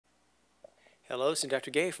Hello, this is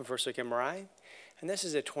Dr. Gay from First Look MRI, and this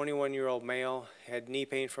is a 21-year-old male, had knee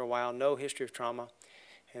pain for a while, no history of trauma,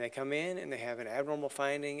 and they come in and they have an abnormal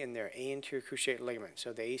finding in their anterior cruciate ligament.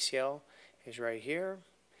 So the ACL is right here.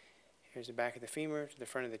 Here's the back of the femur to the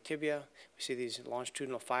front of the tibia. We see these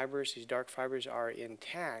longitudinal fibers. These dark fibers are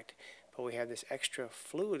intact, but we have this extra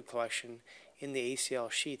fluid collection in the ACL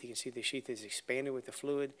sheath. You can see the sheath is expanded with the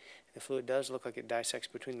fluid. The fluid does look like it dissects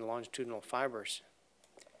between the longitudinal fibers.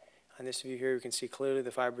 On this view here, you can see clearly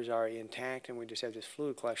the fibers are intact, and we just have this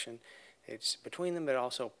fluid collection. It's between them, but it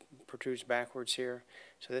also protrudes backwards here.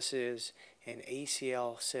 So this is an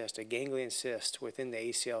ACL cyst, a ganglion cyst within the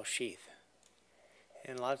ACL sheath.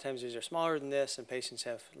 And a lot of times these are smaller than this, and patients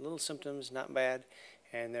have little symptoms, not bad,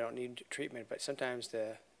 and they don't need treatment. But sometimes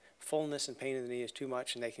the fullness and pain of the knee is too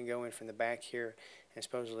much, and they can go in from the back here and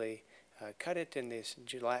supposedly cut it, and this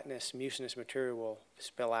gelatinous, mucinous material will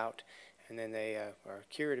spill out, and then they are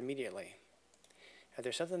cured immediately.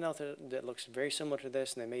 There's something else that looks very similar to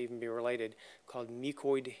this, and they may even be related, called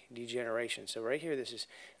mucoid degeneration. So right here, this is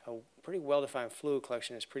a pretty well-defined fluid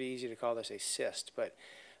collection. It's pretty easy to call this a cyst, but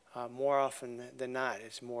more often than not,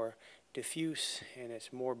 it's more diffuse, and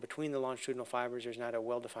it's more between the longitudinal fibers. There's not a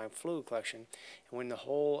well-defined fluid collection. And when the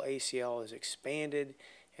whole ACL is expanded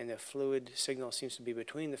and the fluid signal seems to be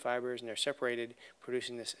between the fibers and they're separated,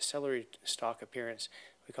 producing this celery stalk appearance,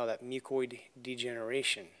 we call that mucoid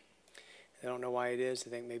degeneration. They don't know why it is.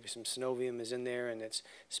 They think maybe some synovium is in there and it's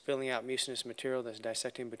spilling out mucinous material that's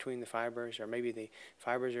dissecting between the fibers, or maybe the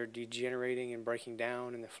fibers are degenerating and breaking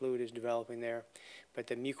down and the fluid is developing there. But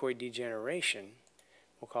the mucoid degeneration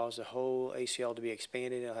will cause the whole ACL to be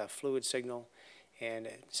expanded. It'll have fluid signal, and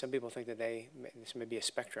some people think that this may be a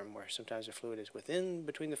spectrum where sometimes the fluid is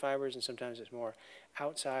between the fibers and sometimes it's more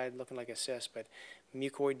outside looking like a cyst. But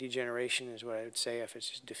mucoid degeneration is what I would say if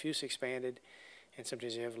it's just diffuse expanded, and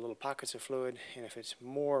sometimes you have little pockets of fluid, and if it's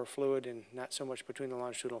more fluid and not so much between the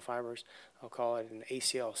longitudinal fibers, I'll call it an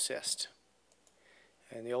ACL cyst.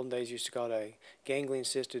 In the olden days, used to call it a ganglion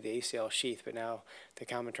cyst or the ACL sheath, but now the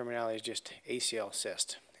common terminology is just ACL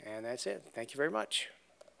cyst. And that's it. Thank you very much.